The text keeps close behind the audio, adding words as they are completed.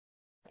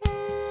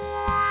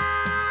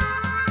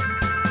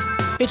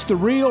It's the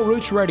Real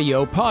Roots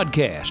Radio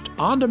podcast,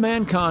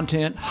 on-demand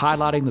content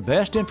highlighting the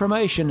best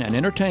information and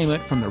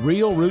entertainment from the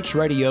Real Roots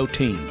Radio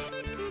team.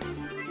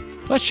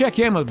 Let's check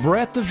in with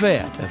Brett the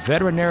Vet of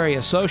Veterinary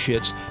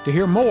Associates to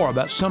hear more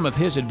about some of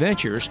his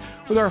adventures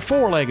with our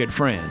four-legged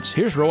friends.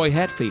 Here's Roy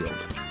Hatfield.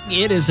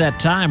 It is that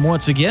time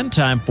once again,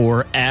 time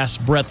for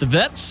Ask Brett the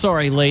Vet.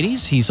 Sorry,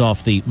 ladies, he's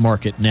off the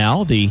market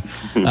now. The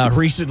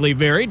recently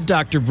married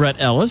Dr. Brett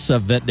Ellis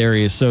of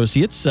Veterinary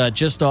Associates,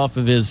 just off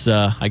of his,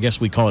 I guess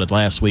we called it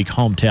last week,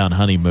 hometown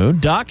honeymoon.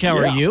 Doc, how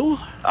are you?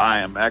 I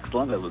am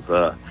excellent. It was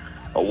a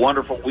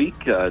wonderful week,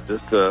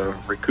 just to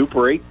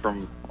recuperate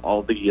from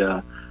all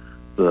the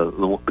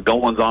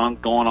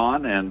going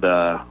on, and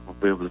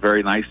it was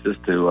very nice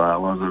just to. I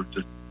was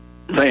just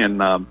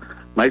saying.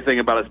 Nice thing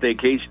about a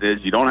staycation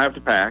is you don't have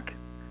to pack,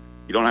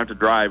 you don't have to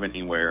drive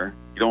anywhere,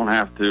 you don't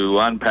have to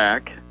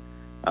unpack,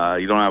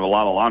 you don't have a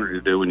lot of laundry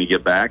to do when you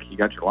get back. You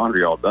got your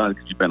laundry all done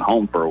because you've been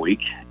home for a week,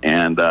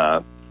 and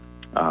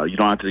you don't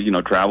have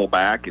to travel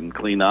back and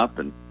clean up,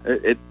 and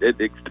it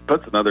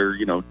puts another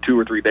 2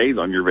 or 3 days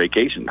on your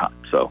vacation time.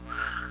 So.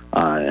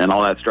 And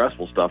all that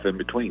stressful stuff in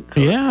between.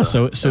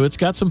 So, so it's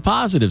got some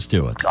positives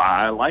to it.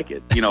 I like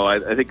it.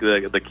 I think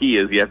the key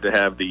is you have to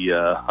have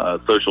the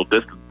social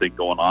distancing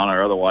going on,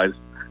 or otherwise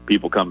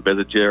people come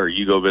visit you, or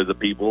you go visit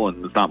people,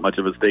 and it's not much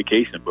of a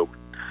staycation. But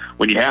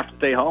when you have to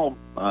stay home,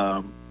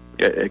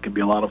 it can be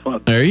a lot of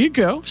fun. There you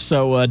go.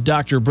 So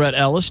Dr. Brett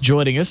Ellis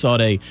joining us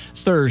on a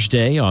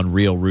Thursday on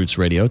Real Roots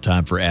Radio.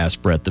 Time for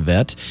Ask Brett the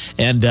Vet.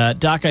 And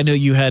Doc, I know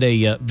you had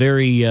a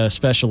very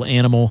special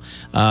animal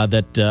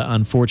that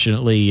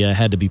unfortunately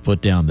had to be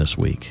put down this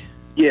week.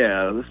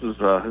 Yeah, this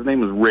was his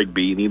name was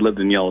Rigby, and he lived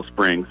in Yellow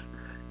Springs.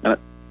 And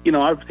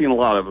I've seen a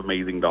lot of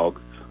amazing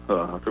dogs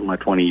through my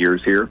 20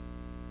 years here,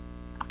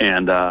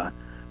 and but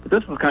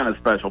this was kind of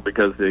special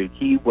because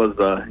he was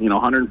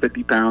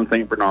 150-pound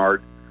St.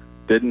 Bernard.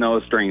 Didn't know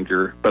a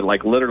stranger, but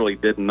literally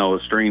didn't know a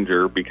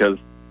stranger, because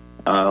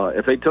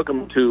if they took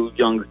him to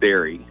Young's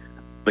Dairy,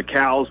 the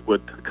cows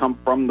would come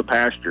from the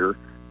pasture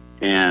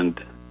and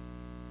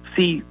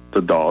see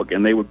the dog,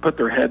 and they would put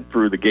their head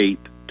through the gate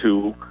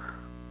to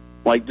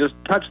just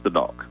touch the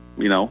dog.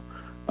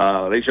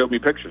 They showed me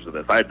pictures of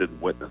this. I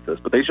didn't witness this,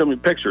 but they showed me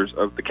pictures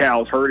of the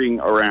cows herding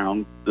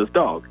around this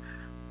dog,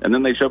 and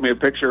then they showed me a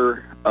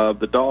picture of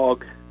the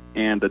dog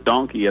and the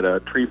donkey at a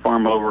tree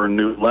farm over in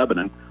New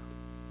Lebanon.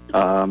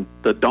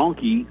 The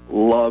donkey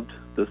loved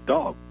this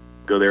dog.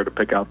 Go there to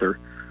pick out their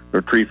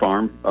tree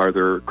farm or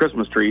their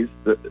Christmas trees.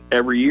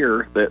 Every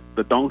year that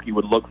the donkey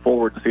would look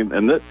forward to seeing.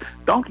 And the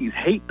donkeys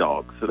hate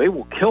dogs, so they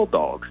will kill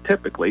dogs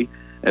typically.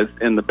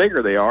 And the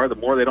bigger they are, the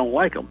more they don't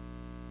like them.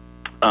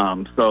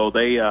 So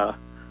they,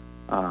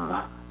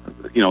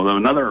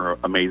 another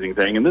amazing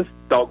thing. And this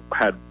dog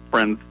had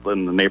friends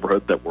in the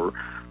neighborhood that were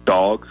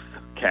dogs.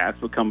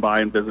 Cats would come by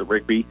and visit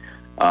Rigby.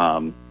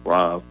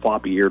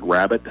 Floppy-eared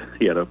rabbit.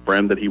 He had a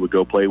friend that he would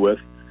go play with.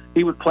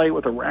 He would play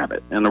with a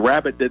rabbit, and the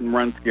rabbit didn't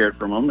run scared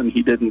from him, and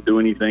he didn't do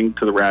anything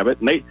to the rabbit.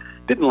 And they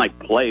didn't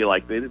play,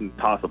 they didn't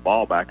toss a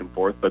ball back and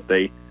forth, but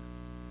they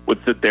would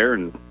sit there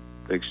and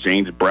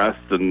exchange breaths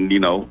and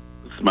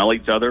smell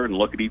each other and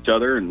look at each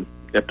other. And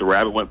if the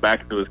rabbit went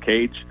back into his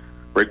cage,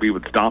 Rigby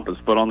would stomp his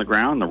foot on the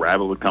ground, and the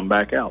rabbit would come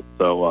back out.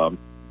 So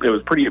it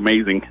was pretty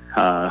amazing.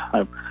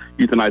 I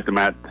euthanized him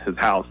at his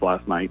house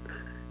last night.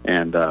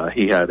 And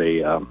he had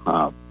a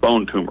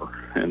bone tumor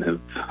in his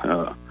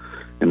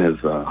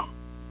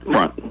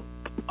front,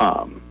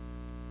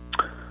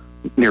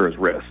 near his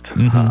wrist.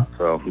 Mm-hmm.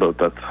 So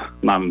that's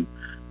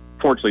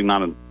unfortunately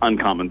not an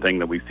uncommon thing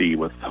that we see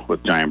with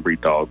giant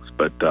breed dogs.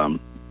 But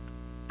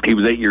he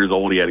was 8 years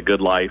old. He had a good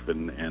life,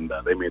 and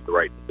they made the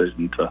right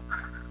decision to.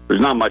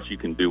 There's not much you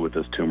can do with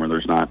this tumor.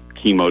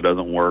 Chemo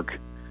doesn't work.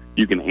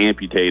 You can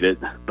amputate it,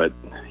 but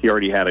he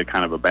already had a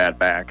kind of a bad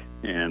back,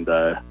 and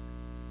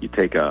you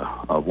take a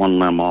one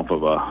limb off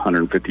of a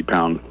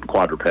 150-pound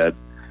quadruped,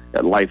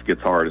 that life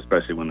gets hard,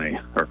 especially when they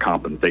are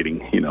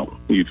compensating.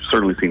 You've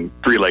certainly seen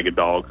three-legged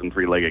dogs and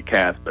three-legged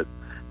cats, but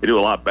they do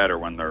a lot better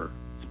when they're,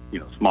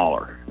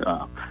 smaller.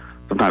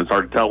 Sometimes it's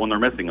hard to tell when they're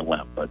missing a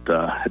limb, but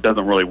it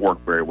doesn't really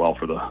work very well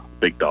for the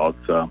big dogs.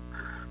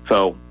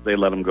 So they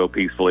let him go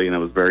peacefully, and it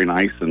was very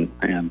nice. And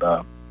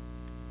so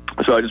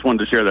I just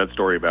wanted to share that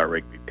story about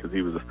Rigby, because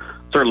he was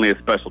certainly a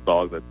special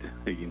dog that,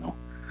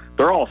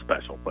 they're all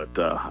special, but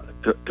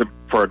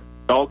for a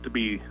dog to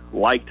be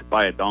liked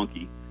by a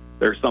donkey,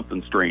 there's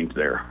something strange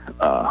there,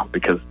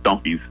 because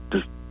donkeys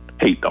just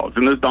hate dogs.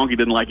 And this donkey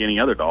didn't like any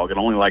other dog. It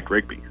only liked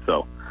Rigby.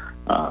 So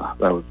that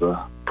was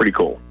pretty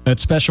cool. That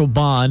special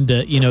bond,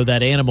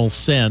 that animal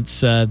sense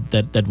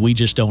that we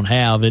just don't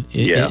have, it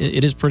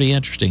is pretty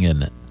interesting,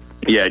 isn't it?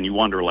 Yeah, and you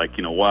wonder, why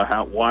did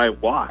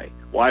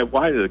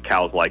the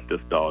cows like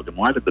this dog, and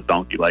why did the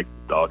donkey like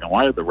this dog, and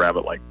why did the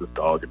rabbit like this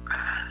dog, and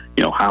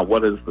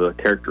what is the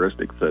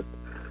characteristics that,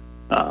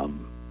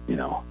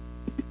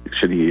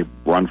 should he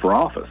run for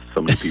office?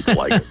 So many people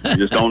like it. You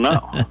just don't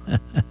know.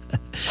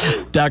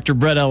 Dr.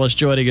 Brett Ellis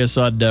joining us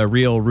on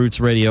Real Roots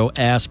Radio,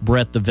 Ask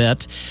Brett the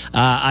Vet.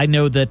 I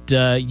know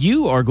that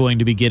you are going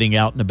to be getting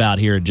out and about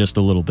here in just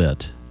a little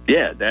bit.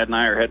 Yeah, Dad and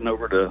I are heading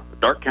over to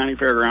Dark County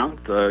Fairgrounds.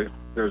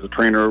 There's a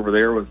trainer over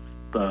there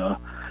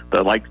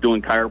that likes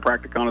doing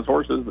chiropractic on his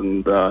horses,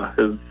 and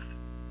his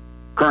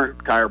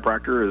current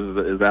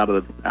chiropractor is out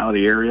of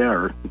the area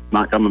or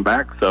not coming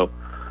back. So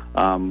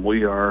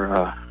we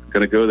are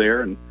going to go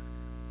there and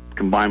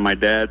combine my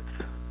dad's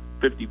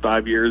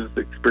 55 years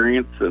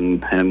experience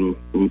and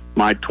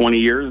my 20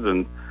 years,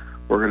 and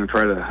we're going to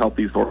try to help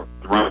these horses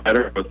run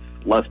better with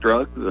less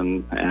drugs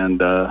and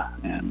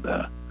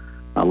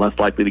less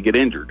likely to get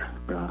injured.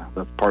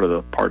 That's part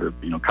of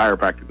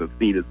chiropractic that's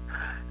needed,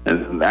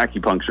 and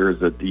acupuncture is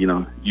that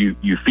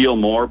you feel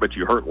more but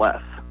you hurt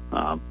less.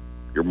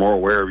 You're more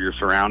aware of your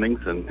surroundings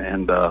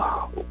and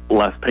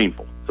less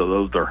painful. So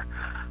those are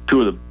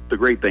two of the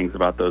great things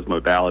about those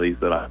modalities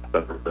that I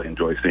really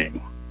enjoy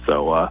seeing.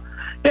 So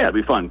it'd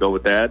be fun. Go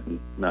with Dad. And,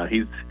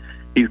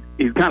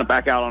 he's kind of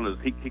back out on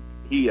his.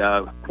 He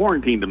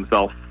quarantined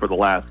himself for the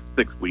last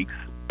 6 weeks,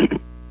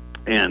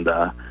 and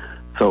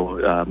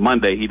so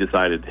Monday he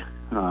decided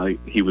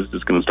he was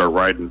just going to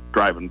start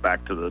driving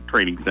back to the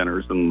training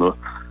centers and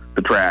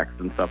the tracks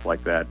and stuff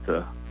like that,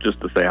 just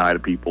to say hi to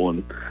people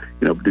and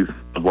do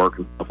some work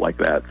and stuff like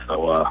that.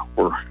 So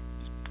we're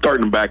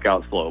starting him back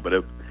out slow,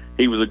 but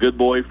he was a good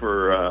boy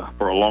for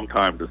a long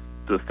time to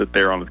sit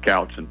there on his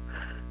couch and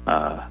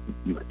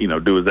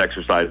do his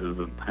exercises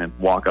and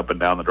walk up and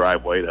down the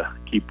driveway to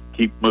keep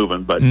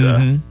moving. But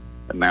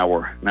now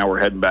we're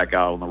heading back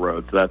out on the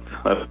road, so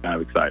that's kind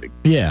of exciting.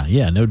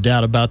 Yeah, no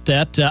doubt about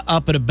that.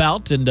 Up and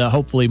about, and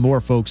hopefully more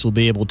folks will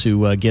be able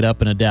to get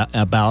up and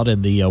about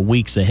in the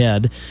weeks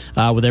ahead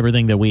with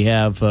everything that we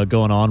have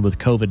going on with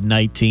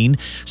COVID-19.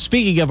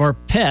 Speaking of our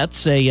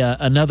pets,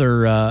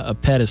 another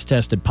pet has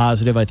tested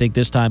positive. I think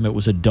this time it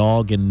was a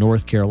dog in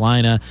North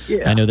Carolina.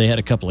 Yeah. I know they had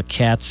a couple of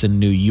cats in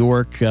New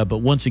York, but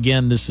once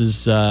again, this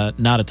is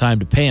not a time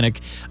to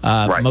panic.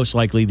 Right. Most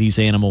likely these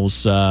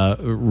animals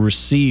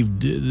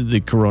received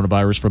the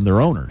coronavirus from their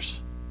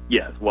owners.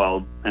 Yes,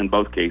 well, in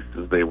both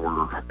cases,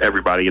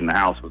 everybody in the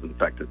house was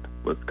infected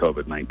with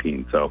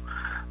COVID-19. So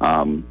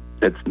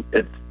it's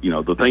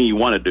the thing you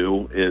want to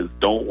do is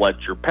don't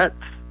let your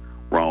pets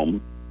roam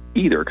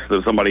either, because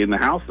if somebody in the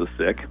house is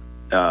sick,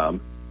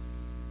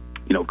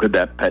 could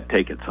that pet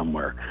take it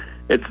somewhere?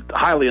 It's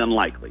highly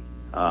unlikely,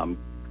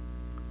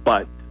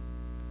 but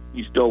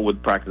you still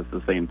would practice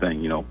the same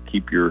thing.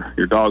 Keep your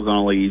dogs on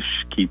a leash.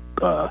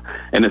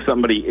 And if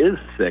somebody is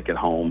sick at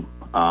home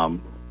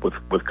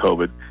with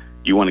COVID,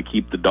 you want to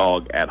keep the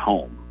dog at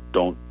home.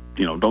 Don't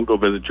go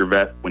visit your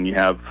vet when you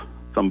have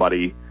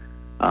somebody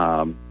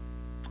that's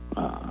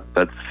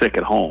sick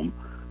at home.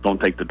 Don't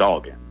take the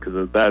dog in,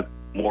 because that's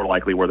more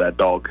likely where that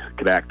dog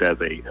could act as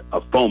a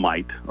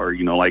fomite, or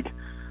like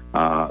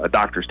a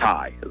doctor's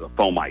tie as a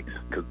fomite,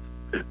 because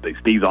if they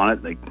sneeze on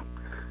it, they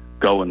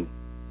go and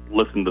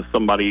listen to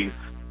somebody's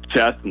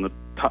chest, and the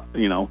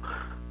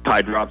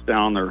tie drops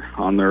down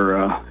on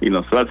their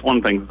so that's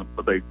one thing.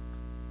 But they've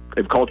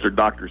cultured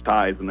doctor's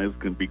ties, and those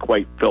can be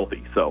quite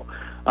filthy. So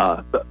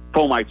the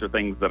fomites are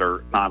things that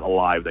are not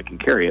alive that can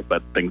carry it,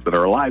 but things that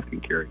are alive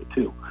can carry it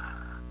too.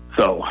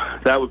 So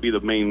that would be the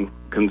main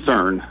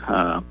concern.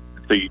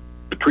 So you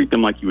treat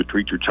them like you would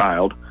treat your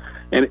child,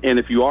 and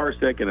if you are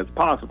sick and it's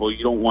possible,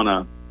 you don't want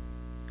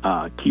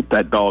to keep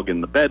that dog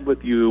in the bed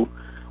with you,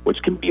 which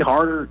can be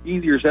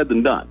easier said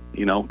than done.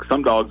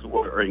 Some dogs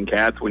and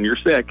cats, when you're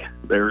sick,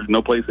 there's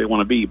no place they want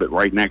to be but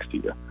right next to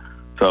you.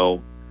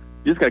 So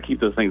you just got to keep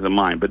those things in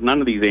mind. But none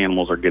of these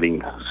animals are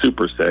getting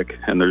super sick,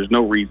 and there's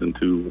no reason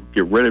to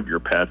get rid of your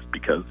pets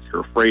because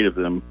you're afraid of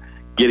them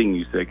getting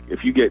you sick.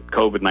 If you get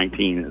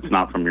COVID-19, it's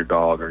not from your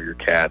dog or your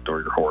cat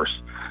or your horse.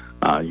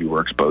 You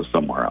were exposed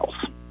somewhere else.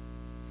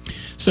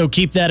 So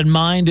keep that in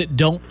mind.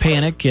 Don't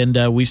panic,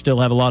 and we still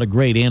have a lot of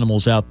great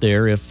animals out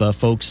there if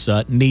folks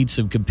need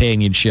some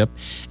companionship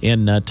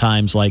in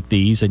times like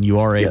these, and you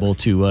are able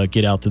to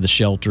get out to the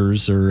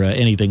shelters or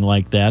anything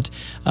like that.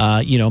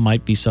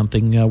 Might be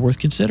something worth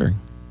considering.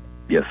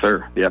 Yes,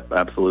 sir. Yep,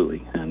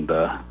 absolutely. And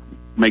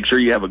make sure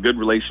you have a good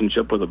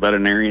relationship with a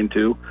veterinarian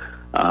too.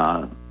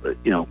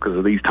 Because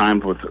of these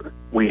times,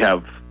 we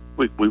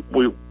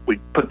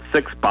put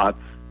 6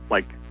 spots.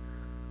 Like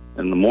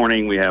in the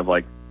morning, we have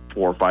like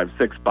 4, 5,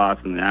 6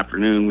 spots. In the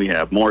afternoon, we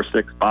have more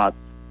 6 spots,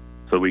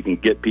 so we can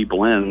get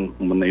people in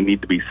when they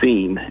need to be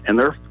seen, and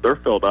they're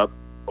filled up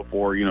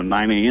before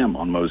 9 a.m.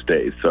 on most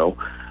days. So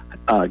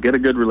get a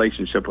good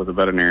relationship with a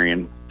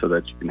veterinarian so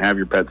that you can have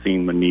your pet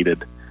seen when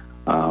needed.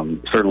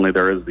 Certainly,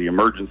 there is the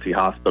emergency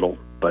hospital,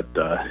 but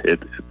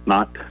it's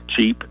not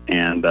cheap,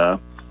 and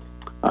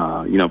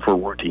for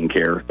routine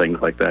care,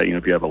 things like that.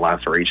 If you have a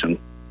laceration,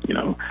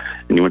 and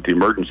you went to the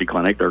emergency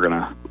clinic, they're going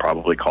to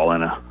probably call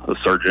in a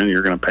surgeon.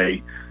 You're going to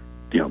pay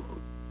a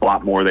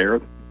lot more there,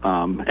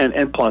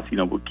 and plus,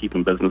 we're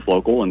keeping business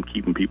local and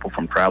keeping people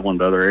from traveling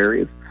to other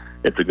areas.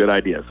 It's a good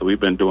idea. So we've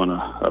been doing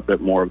a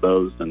bit more of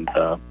those, and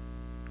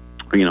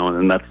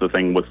and that's the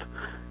thing with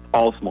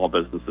all small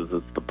businesses.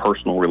 It's the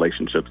personal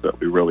relationships that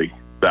we really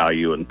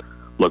value and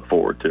look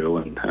forward to,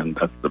 and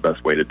that's the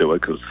best way to do it,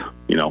 because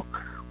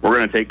we're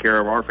going to take care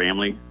of our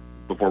family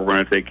before we're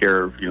going to take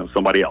care of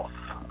somebody else.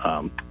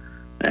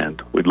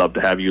 and we'd love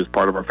to have you as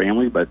part of our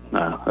family, but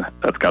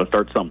that's got to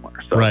start somewhere.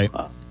 So, right.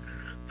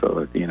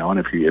 So and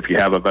if you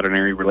have a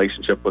veterinary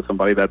relationship with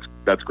somebody,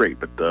 that's great.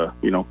 But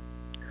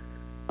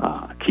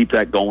keep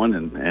that going,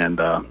 and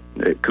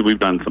because we've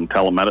done some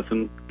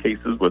telemedicine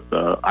cases with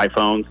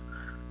iPhones,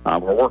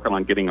 we're working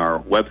on getting our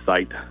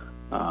website.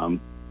 The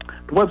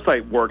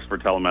website works for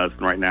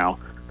telemedicine right now.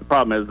 The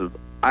problem is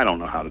I don't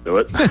know how to do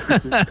it,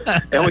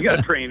 and we got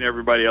to train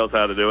everybody else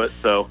how to do it.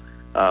 So,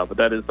 but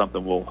that is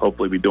something we'll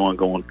hopefully be doing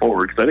going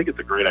forward, because I think it's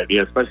a great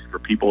idea, especially for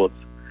people.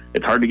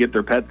 It's hard to get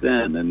their pets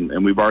in,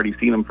 and we've already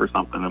seen them for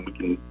something, and we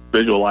can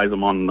visualize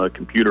them on the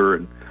computer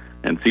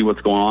and see what's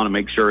going on and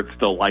make sure it's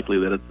still likely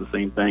that it's the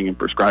same thing, and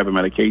prescribe a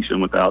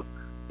medication without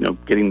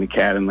getting the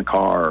cat in the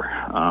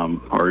car,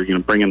 or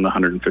bringing the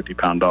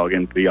 150-pound dog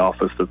into the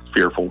office that's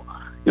fearful.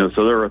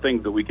 So there are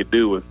things that we could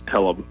do with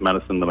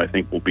telemedicine that I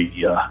think will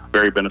be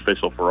very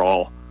beneficial for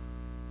all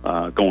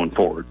going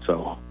forward.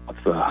 So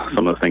that's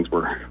some of the things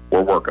we're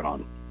working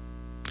on.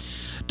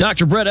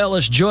 Dr. Brett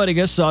Ellis joining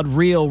us on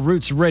Real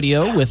Roots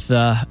Radio with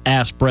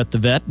Ask Brett the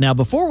Vet. Now,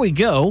 before we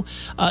go,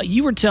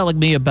 you were telling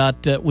me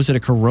about, was it a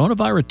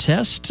coronavirus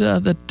test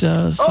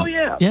that... Oh,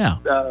 yeah. Yeah.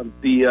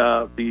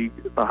 The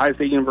Ohio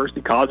State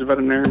University College of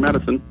Veterinary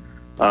Medicine,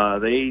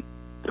 they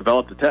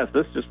developed a test.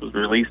 This just was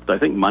released, I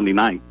think, Monday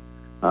night.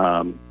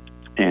 And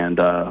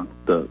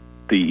the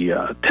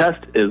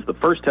test is the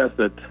first test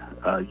that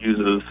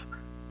uses,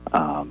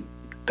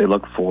 they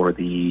look for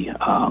the...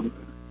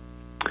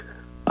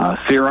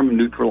 serum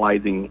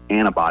neutralizing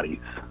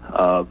antibodies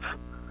of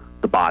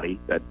the body.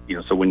 That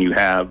so when you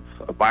have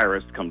a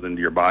virus comes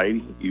into your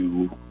body,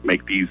 you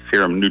make these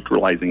serum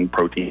neutralizing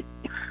proteins,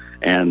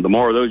 and the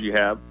more of those you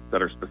have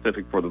that are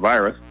specific for the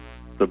virus,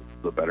 the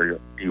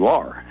better you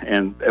are.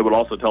 And it would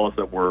also tell us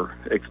that we're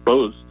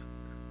exposed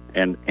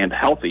and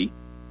healthy,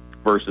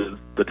 versus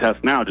the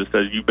test now just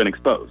says you've been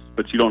exposed,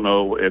 but you don't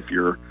know if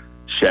you're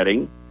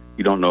shedding,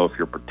 you don't know if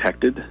you're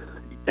protected,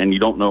 and you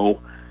don't know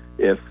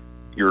if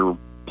your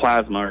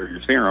plasma or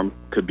your serum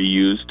could be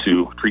used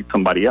to treat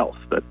somebody else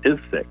that is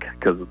sick,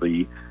 because of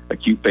the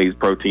acute phase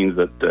proteins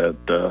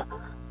that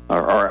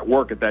are at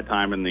work at that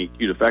time in the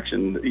acute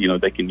infection.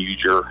 They can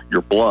use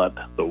your blood,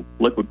 the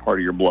liquid part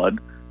of your blood,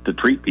 to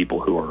treat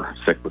people who are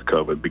sick with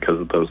COVID, because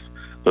of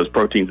those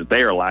proteins that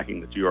they are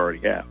lacking that you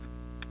already have.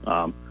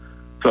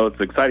 So it's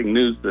exciting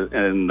news,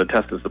 and the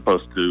test is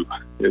supposed to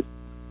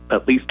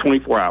at least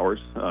 24 hours,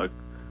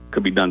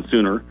 could be done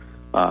sooner,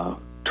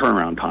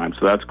 turnaround time.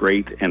 So that's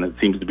great, and it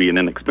seems to be an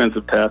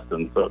inexpensive test,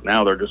 and so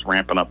now they're just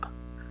ramping up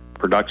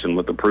production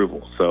with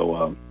approval.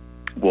 So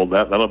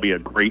that'll be a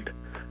great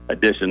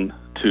addition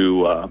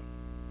to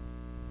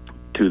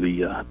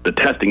the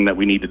testing that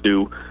we need to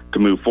do to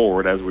move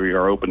forward as we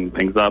are opening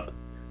things up.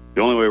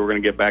 The only way we're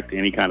going to get back to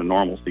any kind of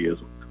normalcy is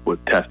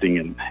with testing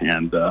and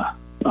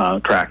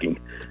tracking,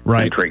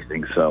 right, and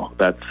tracing. So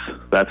that's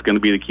going to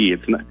be the key.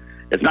 It's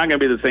not going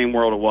to be the same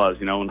world it was,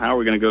 and how are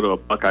we going to go to a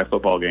Buckeye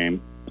football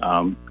game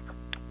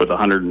with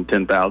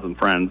 110,000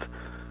 friends,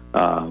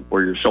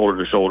 where you're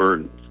shoulder to shoulder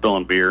and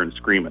spilling beer and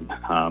screaming?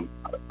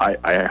 I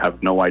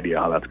have no idea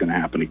how that's going to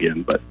happen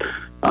again, but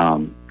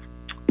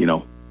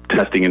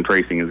testing and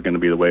tracing is going to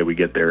be the way we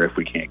get there if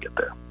we can't get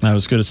there. I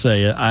was going to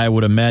say, I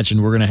would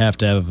imagine we're going to have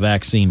a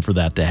vaccine for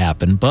that to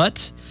happen,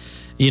 but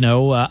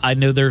I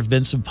know there have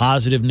been some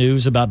positive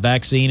news about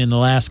vaccine in the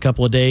last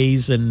couple of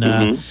days, and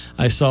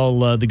I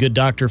saw the good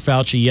Dr.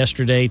 Fauci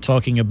yesterday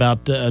talking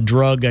about a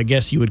drug. I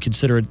guess you would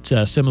consider it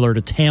similar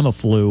to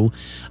Tamiflu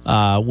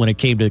when it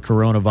came to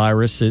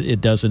coronavirus. It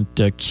doesn't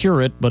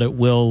cure it, but it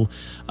will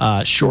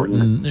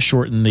shorten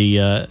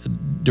the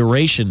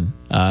duration.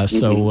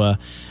 So,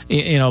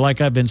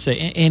 like I've been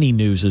saying, any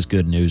news is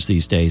good news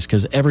these days,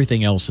 because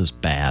everything else is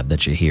bad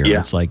that you hear. Yeah,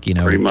 it's like,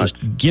 just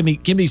give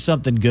me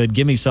something good,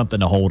 give me something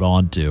to hold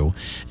on to.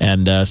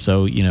 And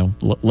so,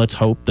 let's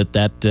hope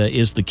that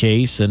is the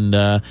case,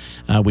 and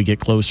we get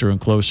closer and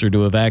closer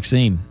to a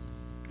vaccine.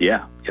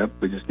 Yeah, yep.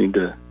 We just need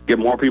to get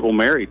more people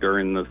married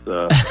during this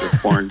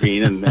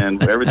quarantine,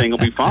 and everything will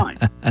be fine.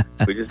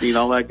 We just need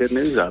all that good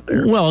news out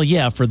there. Well,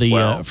 yeah, for the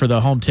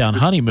hometown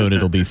honeymoon,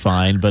 it'll be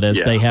fine. But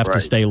as they have to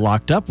stay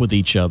locked up with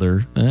each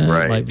other, it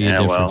might be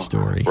a different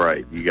story.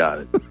 Right, you got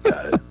it.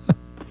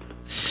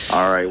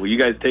 All right. Well, you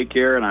guys take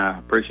care, and I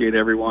appreciate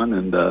everyone,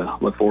 and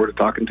look forward to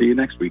talking to you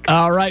next week.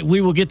 All right.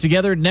 We will get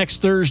together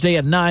next Thursday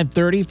at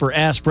 9:30 for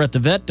Ask Brett the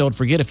Vet. Don't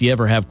forget, if you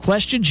ever have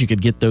questions, you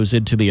could get those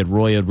into me at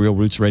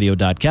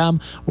roy@realrootsradio.com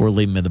or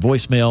leave them in the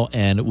voicemail,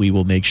 and we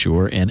will make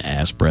sure and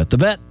ask Brett the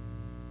Vet.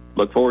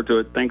 Look forward to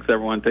it. Thanks,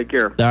 everyone. Take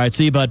care. All right.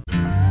 See you, bud.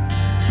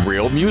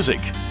 Real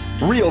music,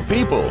 real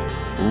people,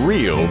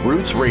 Real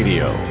Roots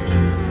Radio.